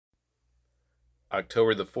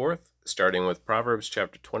October the 4th, starting with Proverbs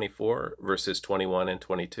chapter 24, verses 21 and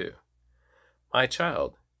 22. My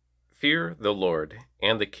child, fear the Lord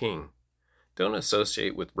and the king. Don't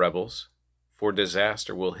associate with rebels, for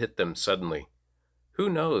disaster will hit them suddenly. Who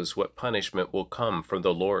knows what punishment will come from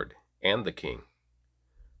the Lord and the king?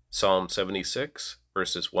 Psalm 76,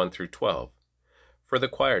 verses 1 through 12. For the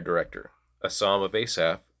choir director, a psalm of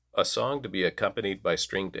Asaph, a song to be accompanied by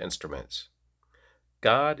stringed instruments.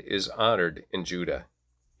 God is honored in Judah.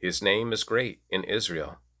 His name is great in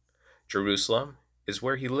Israel. Jerusalem is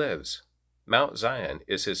where he lives. Mount Zion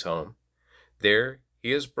is his home. There he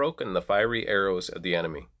has broken the fiery arrows of the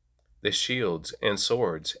enemy, the shields and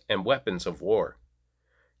swords and weapons of war.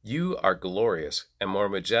 You are glorious and more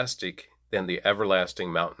majestic than the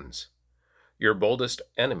everlasting mountains. Your boldest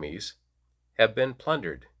enemies have been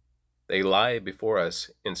plundered. They lie before us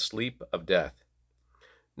in sleep of death.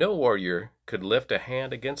 No warrior could lift a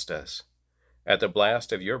hand against us. At the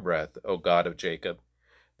blast of your breath, O God of Jacob,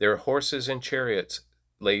 their horses and chariots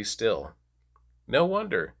lay still. No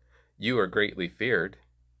wonder you are greatly feared.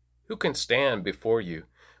 Who can stand before you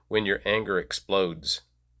when your anger explodes?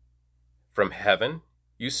 From heaven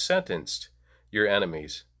you sentenced your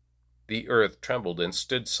enemies. The earth trembled and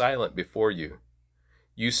stood silent before you.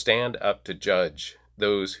 You stand up to judge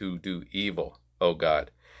those who do evil, O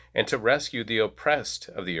God, and to rescue the oppressed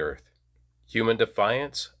of the earth. Human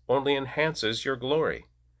defiance only enhances your glory,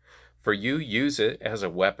 for you use it as a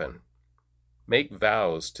weapon. Make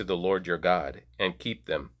vows to the Lord your God and keep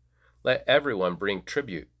them. Let everyone bring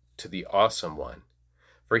tribute to the Awesome One,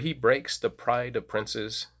 for he breaks the pride of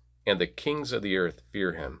princes, and the kings of the earth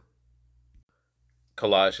fear him.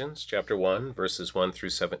 Colossians chapter 1, verses 1 through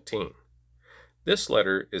 17. This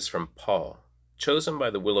letter is from Paul, chosen by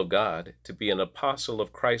the will of God to be an apostle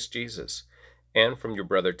of Christ Jesus, and from your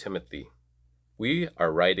brother Timothy. We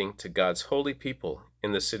are writing to God's holy people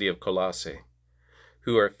in the city of Colossae,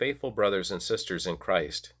 who are faithful brothers and sisters in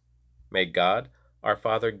Christ. May God, our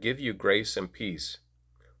Father, give you grace and peace.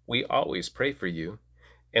 We always pray for you,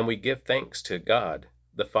 and we give thanks to God,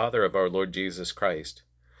 the Father of our Lord Jesus Christ,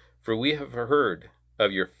 for we have heard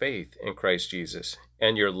of your faith in Christ Jesus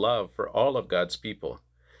and your love for all of God's people,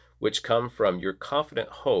 which come from your confident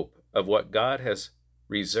hope of what God has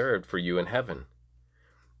reserved for you in heaven.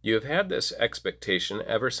 You have had this expectation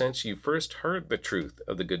ever since you first heard the truth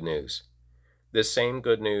of the good news. This same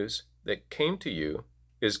good news that came to you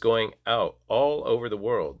is going out all over the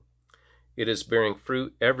world. It is bearing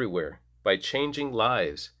fruit everywhere by changing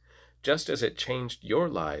lives, just as it changed your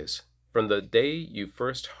lives from the day you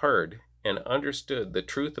first heard and understood the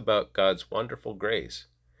truth about God's wonderful grace.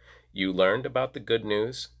 You learned about the good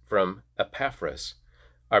news from Epaphras,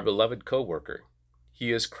 our beloved co-worker.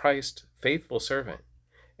 He is Christ's faithful servant,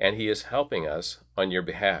 and he is helping us on your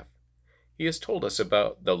behalf. He has told us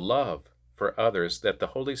about the love for others that the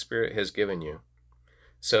Holy Spirit has given you.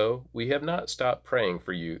 So we have not stopped praying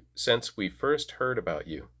for you since we first heard about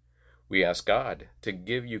you. We ask God to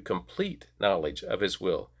give you complete knowledge of his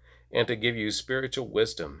will and to give you spiritual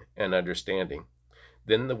wisdom and understanding.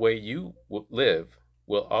 Then the way you live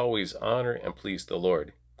will always honor and please the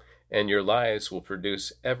Lord, and your lives will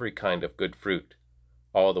produce every kind of good fruit.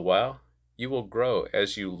 All the while, you will grow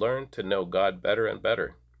as you learn to know God better and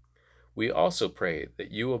better. We also pray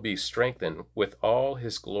that you will be strengthened with all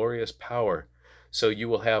his glorious power, so you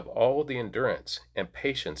will have all the endurance and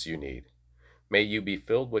patience you need. May you be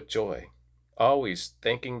filled with joy, always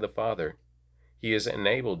thanking the Father. He has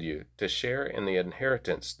enabled you to share in the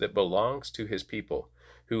inheritance that belongs to his people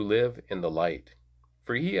who live in the light.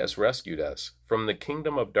 For he has rescued us from the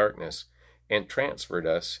kingdom of darkness and transferred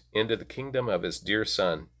us into the kingdom of his dear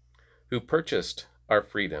Son, who purchased our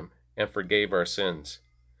freedom and forgave our sins.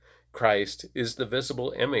 Christ is the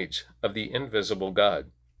visible image of the invisible God.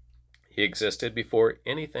 He existed before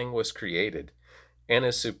anything was created and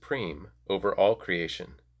is supreme over all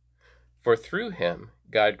creation. For through him,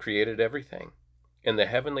 God created everything, in the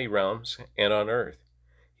heavenly realms and on earth.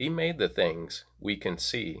 He made the things we can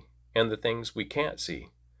see and the things we can't see,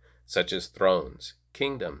 such as thrones,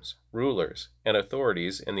 kingdoms, rulers, and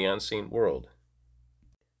authorities in the unseen world.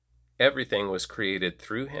 Everything was created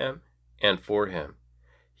through him and for him.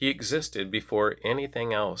 He existed before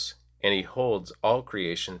anything else, and he holds all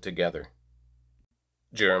creation together.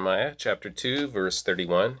 Jeremiah chapter 2, verse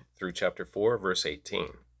 31 through chapter 4, verse 18.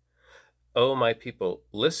 O my people,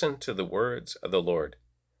 listen to the words of the Lord.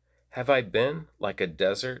 Have I been like a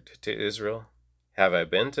desert to Israel? Have I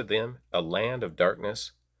been to them a land of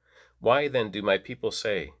darkness? Why then do my people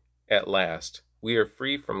say, at last, we are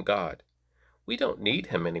free from God. We don't need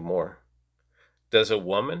him anymore. Does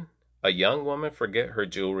a young woman forget her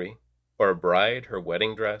jewelry, or a bride her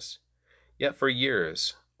wedding dress? Yet for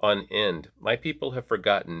years on end my people have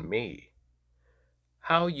forgotten me.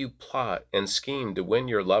 How you plot and scheme to win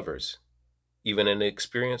your lovers. Even an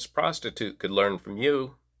experienced prostitute could learn from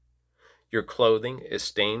you. Your clothing is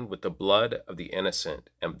stained with the blood of the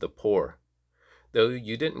innocent and the poor, though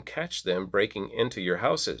you didn't catch them breaking into your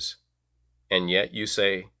houses. And yet you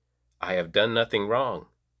say, I have done nothing wrong.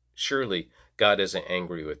 Surely God isn't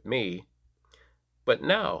angry with me. But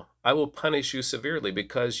now I will punish you severely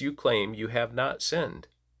because you claim you have not sinned.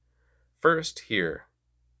 First here,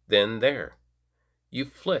 then there. You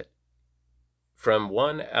flit from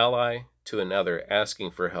one ally to another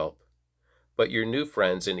asking for help. But your new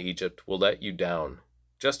friends in Egypt will let you down,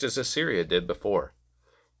 just as Assyria did before.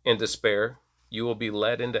 In despair, you will be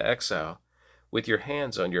led into exile with your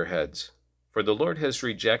hands on your heads, for the Lord has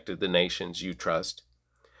rejected the nations you trust.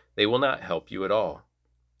 They will not help you at all.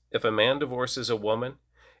 If a man divorces a woman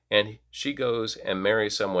and she goes and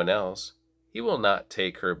marries someone else, he will not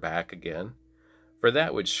take her back again, for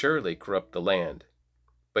that would surely corrupt the land.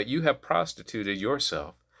 But you have prostituted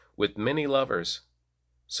yourself with many lovers.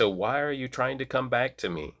 So why are you trying to come back to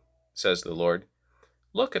me, says the Lord?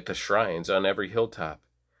 Look at the shrines on every hilltop.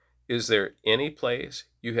 Is there any place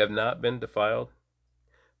you have not been defiled?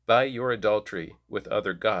 By your adultery with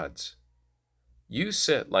other gods. You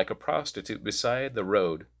sit like a prostitute beside the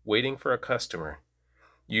road, waiting for a customer.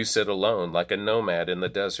 You sit alone like a nomad in the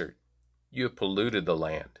desert. You have polluted the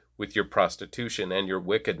land with your prostitution and your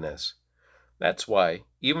wickedness. That's why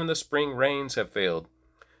even the spring rains have failed.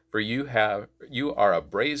 For you are a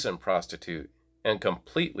brazen prostitute and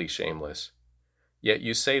completely shameless. Yet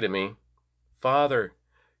you say to me, Father,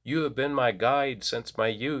 you have been my guide since my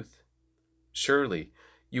youth. Surely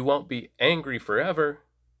you won't be angry forever.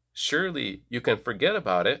 Surely you can forget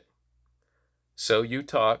about it. So you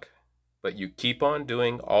talk, but you keep on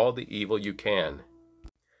doing all the evil you can.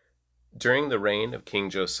 During the reign of King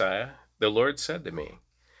Josiah, the Lord said to me,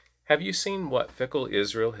 Have you seen what fickle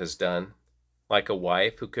Israel has done? Like a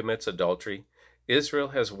wife who commits adultery, Israel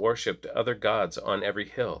has worshipped other gods on every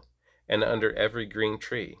hill and under every green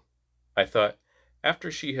tree. I thought, after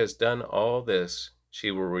she has done all this, she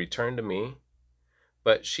will return to me.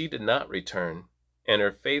 But she did not return, and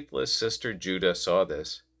her faithless sister Judah saw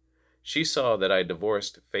this. She saw that I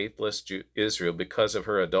divorced faithless Israel because of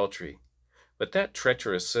her adultery. But that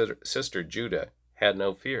treacherous sister Judah had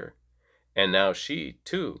no fear, and now she,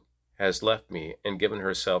 too, has left me and given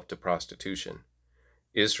herself to prostitution.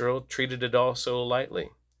 Israel treated it all so lightly.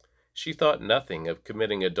 She thought nothing of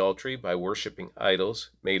committing adultery by worshiping idols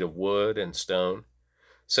made of wood and stone.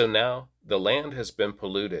 So now the land has been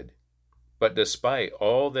polluted. But despite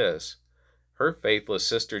all this, her faithless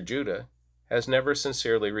sister Judah has never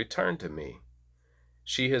sincerely returned to me.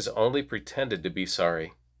 She has only pretended to be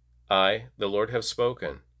sorry. I, the Lord, have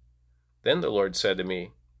spoken. Then the Lord said to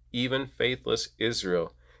me, Even faithless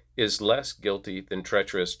Israel is less guilty than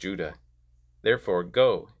treacherous Judah. Therefore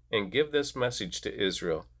go and give this message to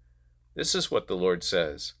Israel. This is what the Lord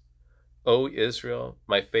says. O Israel,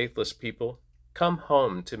 my faithless people, come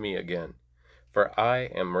home to me again, for I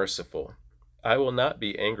am merciful. I will not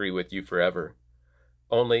be angry with you forever.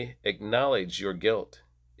 Only acknowledge your guilt.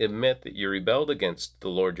 Admit that you rebelled against the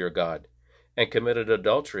Lord your God and committed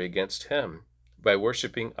adultery against him by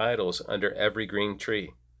worshiping idols under every green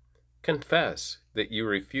tree. Confess that you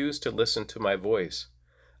refuse to listen to my voice.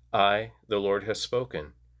 I, the Lord, have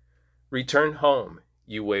spoken. Return home,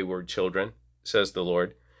 you wayward children, says the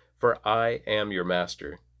Lord, for I am your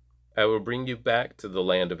master. I will bring you back to the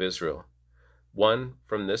land of Israel, 1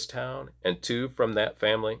 from this town and 2 from that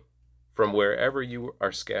family, from wherever you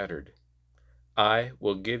are scattered. I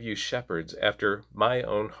will give you shepherds after my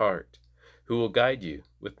own heart, who will guide you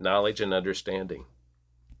with knowledge and understanding.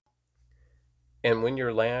 And when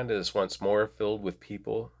your land is once more filled with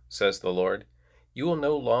people, says the Lord, you will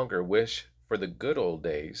no longer wish for the good old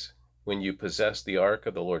days when you possessed the ark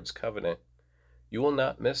of the Lord's covenant. You will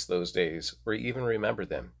not miss those days or even remember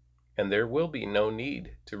them, and there will be no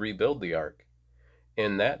need to rebuild the ark.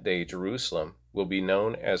 In that day Jerusalem will be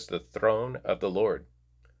known as the throne of the Lord.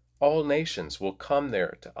 All nations will come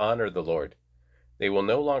there to honor the Lord. They will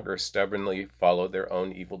no longer stubbornly follow their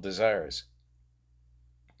own evil desires.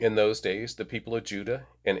 In those days, the people of Judah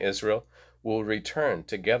and Israel will return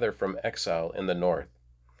together from exile in the north.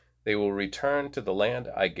 They will return to the land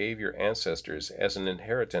I gave your ancestors as an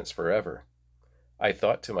inheritance forever. I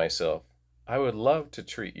thought to myself, I would love to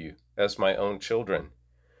treat you as my own children.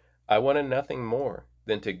 I wanted nothing more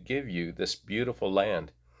than to give you this beautiful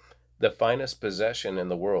land, the finest possession in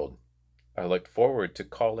the world. I looked forward to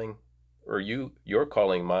calling, or you're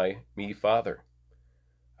calling me Father.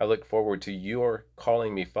 I look forward to your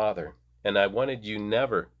calling me Father, and I wanted you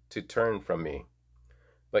never to turn from me.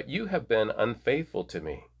 But you have been unfaithful to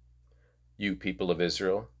me. You people of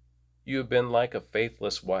Israel, you have been like a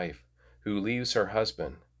faithless wife who leaves her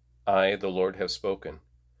husband. I, the Lord, have spoken.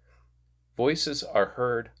 Voices are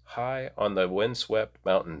heard high on the windswept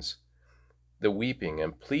mountains, the weeping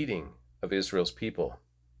and pleading of Israel's people.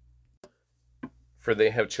 For they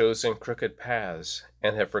have chosen crooked paths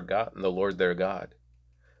and have forgotten the Lord their God.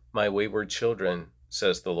 My wayward children,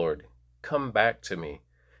 says the Lord, come back to me,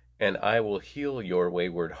 and I will heal your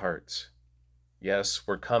wayward hearts. Yes,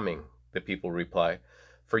 we're coming, the people reply,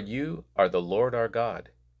 for you are the Lord our God.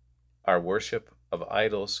 Our worship of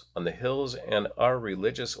idols on the hills and our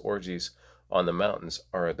religious orgies on the mountains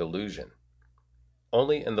are a delusion.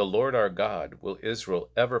 Only in the Lord our God will Israel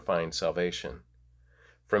ever find salvation.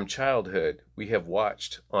 From childhood we have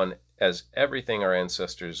watched on as everything our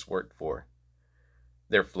ancestors worked for.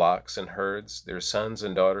 Their flocks and herds, their sons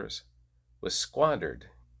and daughters, was squandered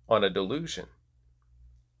on a delusion.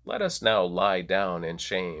 Let us now lie down in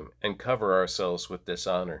shame and cover ourselves with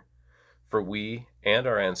dishonor, for we and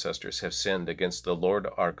our ancestors have sinned against the Lord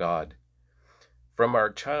our God. From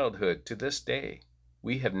our childhood to this day,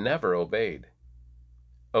 we have never obeyed.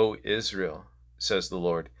 O Israel, says the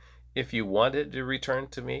Lord, if you wanted to return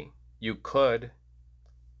to me, you could.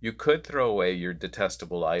 You could throw away your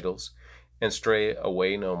detestable idols and stray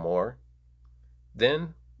away no more.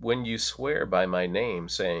 Then, when you swear by my name,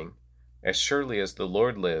 saying, as surely as the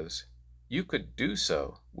Lord lives, you could do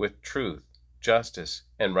so with truth, justice,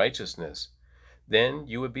 and righteousness. Then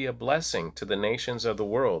you would be a blessing to the nations of the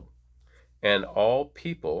world, and all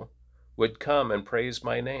people would come and praise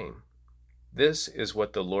my name. This is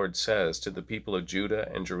what the Lord says to the people of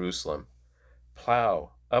Judah and Jerusalem.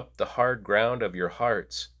 Plow up the hard ground of your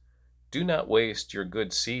hearts. Do not waste your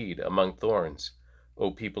good seed among thorns,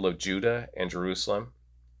 O people of Judah and Jerusalem.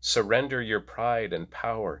 Surrender your pride and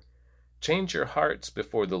power. Change your hearts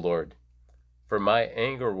before the Lord, for my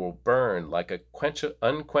anger will burn like a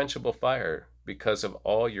unquenchable fire because of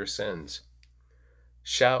all your sins.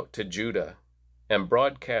 Shout to Judah and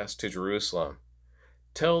broadcast to Jerusalem.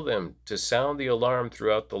 Tell them to sound the alarm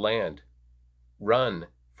throughout the land. Run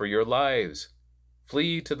for your lives.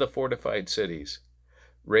 Flee to the fortified cities.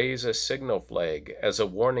 Raise a signal flag as a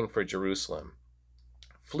warning for Jerusalem.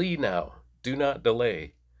 Flee now, do not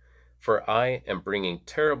delay, for I am bringing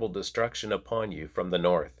terrible destruction upon you from the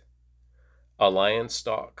north. A lion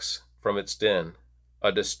stalks from its den,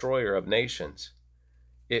 a destroyer of nations.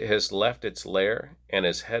 It has left its lair and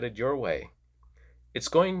is headed your way. It's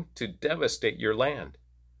going to devastate your land.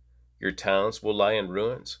 Your towns will lie in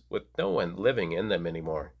ruins with no one living in them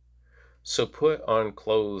anymore. So put on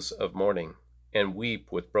clothes of mourning and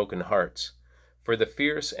weep with broken hearts, for the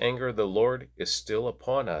fierce anger of the Lord is still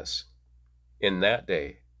upon us. In that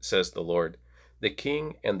day, says the Lord, the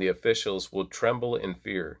king and the officials will tremble in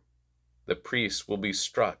fear. The priests will be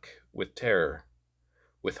struck with terror,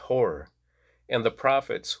 with horror, and the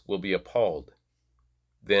prophets will be appalled.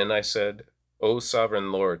 Then I said, O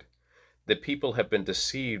sovereign Lord, the people have been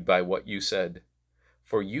deceived by what you said,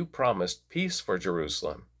 for you promised peace for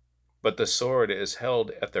Jerusalem, but the sword is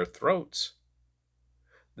held at their throats.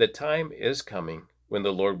 The time is coming when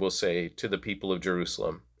the Lord will say to the people of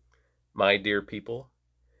Jerusalem, my dear people,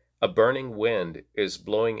 a burning wind is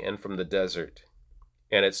blowing in from the desert,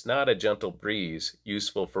 and it's not a gentle breeze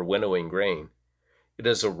useful for winnowing grain. It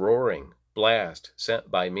is a roaring blast sent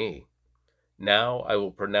by me. Now I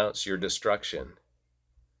will pronounce your destruction.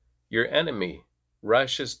 Your enemy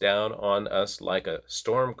rushes down on us like a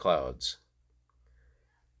storm clouds.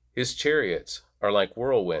 His chariots are like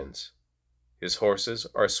whirlwinds. His horses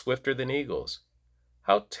are swifter than eagles.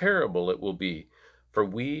 How terrible it will be, for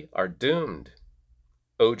we are doomed.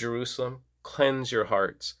 O Jerusalem, cleanse your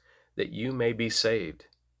hearts, that you may be saved.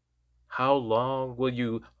 How long will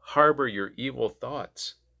you harbor your evil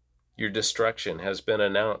thoughts? Your destruction has been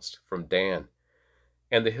announced from Dan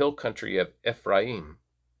and the hill country of Ephraim.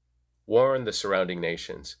 Warn the surrounding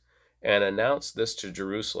nations and announce this to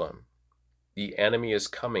Jerusalem. The enemy is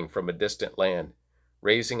coming from a distant land,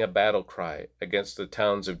 raising a battle cry against the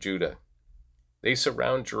towns of Judah. They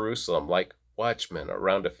surround Jerusalem like watchmen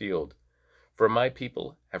around a field. For my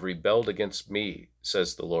people have rebelled against me,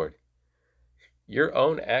 says the Lord. Your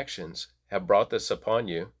own actions have brought this upon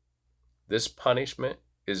you. This punishment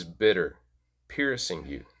is bitter, piercing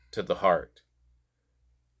you to the heart.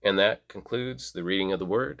 And that concludes the reading of the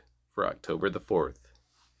Word for October the 4th.